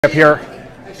Up here.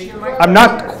 I'm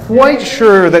not quite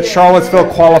sure that Charlottesville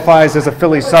qualifies as a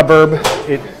Philly suburb.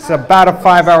 It's about a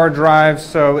 5-hour drive,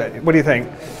 so what do you think?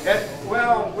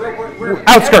 Well, we're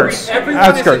outskirts. Everyone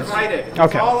Outskirts. is invited. It's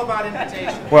okay. all about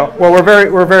invitation. Well,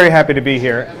 we're very happy to be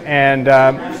here, and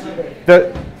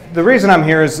the reason I'm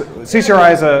here is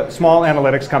CCRI is a small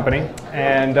analytics company,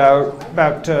 and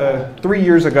about 3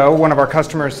 years ago, one of our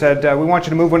customers said, "We want you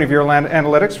to move one of your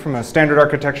analytics from a standard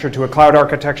architecture to a cloud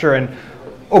architecture, and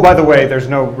oh, by the way, there's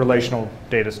no relational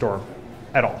data store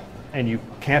at all, and you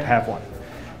can't have one."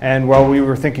 And well, we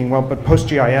were thinking, well, but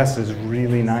PostGIS is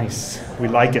really nice. We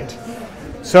like it.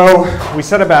 So we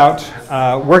set about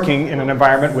working in an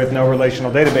environment with no relational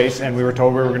database, and we were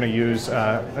told we were going to use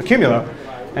Accumulo.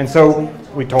 And so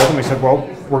we told them, we said, well,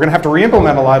 we're going to have to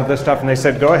re-implement a lot of this stuff, and they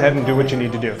said, go ahead and do what you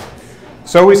need to do.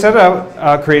 So we set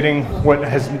out creating what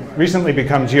has recently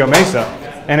become GeoMesa.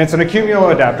 And it's an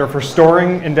Accumulo adapter for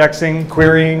storing, indexing,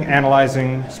 querying,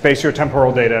 analyzing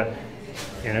spatiotemporal data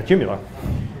in Accumulo.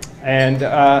 And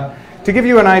to give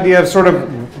you an idea of sort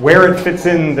of where it fits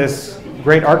in this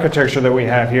great architecture that we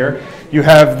have here, you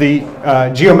have the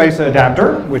GeoMesa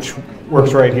adapter, which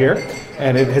works right here,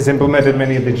 and it has implemented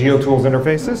many of the GeoTools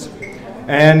interfaces.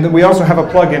 And we also have a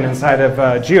plugin inside of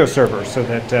GeoServer so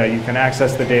that you can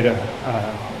access the data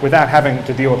without having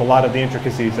to deal with a lot of the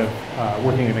intricacies of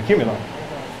working in Accumulo.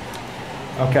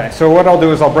 Okay, so what I'll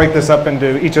do is I'll break this up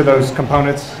into each of those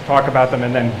components, talk about them,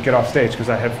 and then get off stage because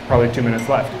I have probably 2 minutes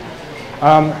left.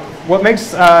 What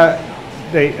makes the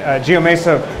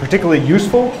GeoMesa particularly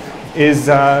useful is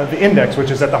the index, which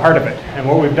is at the heart of it. And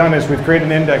what we've done is we've created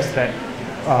an index that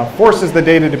forces the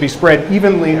data to be spread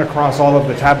evenly across all of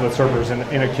the tablet servers in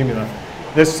Accumulo.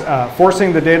 This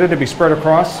forcing the data to be spread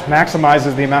across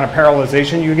maximizes the amount of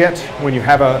parallelization you get when you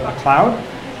have a cloud.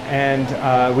 And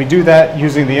we do that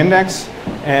using the index,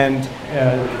 and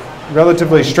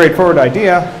relatively straightforward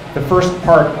idea. The first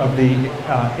part of the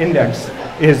index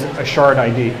is a shard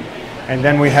ID. And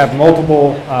then we have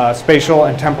multiple spatial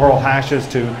and temporal hashes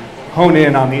to hone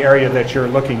in on the area that you're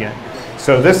looking at.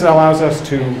 So this allows us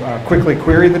to quickly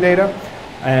query the data.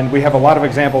 And we have a lot of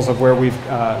examples of where we've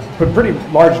put pretty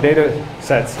large data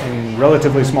sets in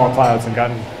relatively small clouds and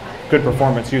gotten good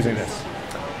performance using this.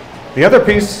 The other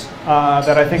piece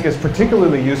that I think is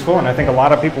particularly useful, and I think a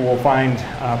lot of people will find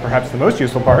perhaps the most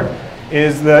useful part,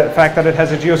 is the fact that it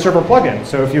has a GeoServer plugin.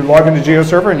 So if you log into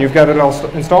GeoServer and you've got it all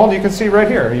installed, you can see right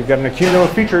here, you've got an Accumulo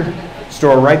feature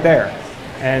store right there.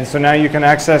 And so now you can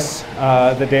access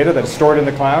the data that's stored in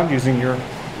the cloud using your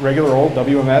regular old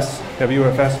WMS,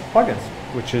 WFS plugins,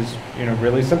 which is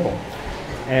really simple.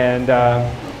 And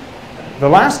the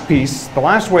last piece, the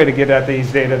last way to get at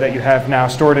these data that you have now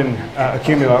stored in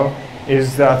Accumulo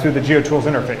is through the GeoTools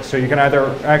interface. So you can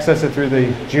either access it through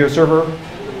the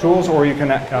GeoServer tools, or you can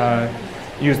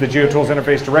use the GeoTools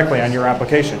interface directly on your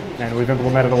application. And we've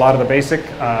implemented a lot of the basic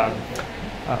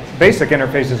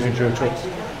interfaces in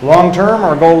GeoTools. Long term,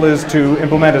 our goal is to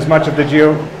implement as much of the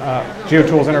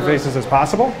GeoTools interfaces as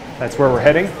possible. That's where we're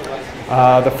heading.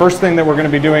 The first thing that we're going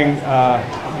to be doing,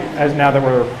 as now that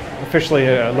we're officially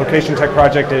a location tech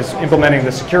project, is implementing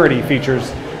the security features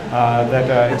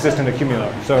that exist in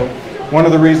Accumulo. So one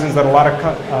of the reasons that a lot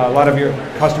of your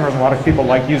customers, a lot of people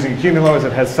like using Accumulo is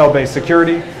it has cell-based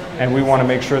security, and we want to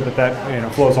make sure that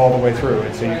that flows all the way through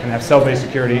it, so you can have cell-based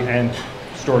security and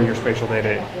store your spatial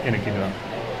data in Accumulo.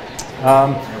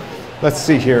 Let's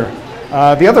see here.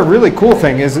 The other really cool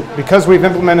thing is because we've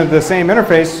implemented the same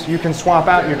interface, you can swap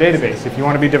out your database. If you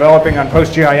want to be developing on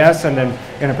PostGIS and then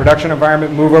in a production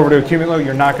environment move over to Accumulo,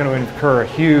 you're not going to incur a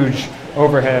huge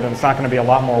overhead, and it's not going to be a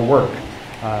lot more work.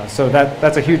 So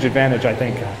that's a huge advantage, I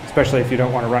think, especially if you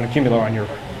don't want to run Accumulo on your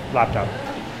laptop.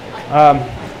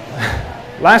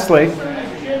 Lastly,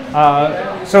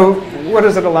 so what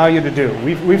does it allow you to do?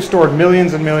 We've stored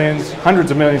millions and millions, hundreds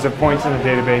of millions of points in the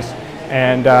database,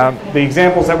 and the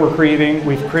examples that we're creating,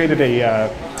 we've created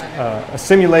a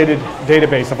simulated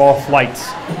database of all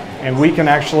flights, and we can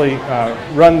actually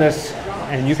run this,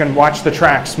 and you can watch the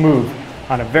tracks move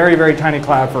on a very, very tiny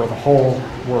cloud for the whole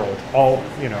world, all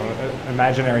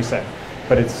imaginary set.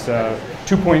 But it's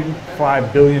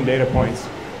 2.5 billion data points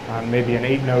on maybe an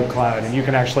 8-node cloud, and you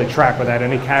can actually track without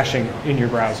any caching in your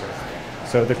browser.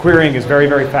 So the querying is very,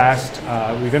 very fast.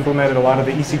 We've implemented a lot of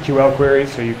the ECQL queries,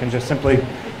 so you can just simply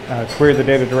query the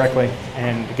data directly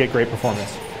and get great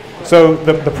performance. So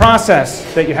the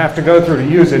process that you have to go through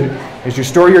to use it is you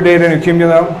store your data in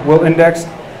Accumulo, we'll index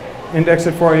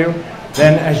it for you.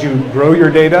 Then as you grow your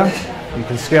data, you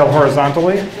can scale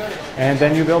horizontally, and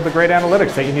then you build the great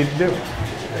analytics that you need to do.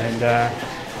 And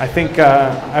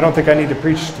I don't think I need to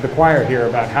preach to the choir here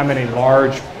about how many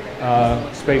large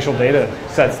spatial data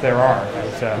sets there are.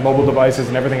 As mobile devices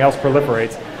and everything else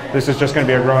proliferates, this is just going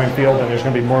to be a growing field, and there's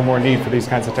going to be more and more need for these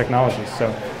kinds of technologies. So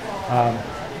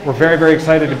we're very, very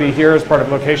excited to be here as part of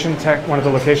Location Tech, one of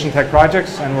the Location Tech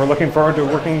projects, and we're looking forward to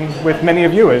working with many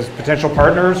of you as potential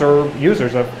partners or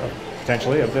users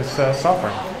potentially of this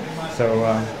software. So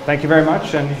thank you very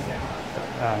much, and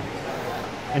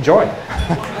enjoy.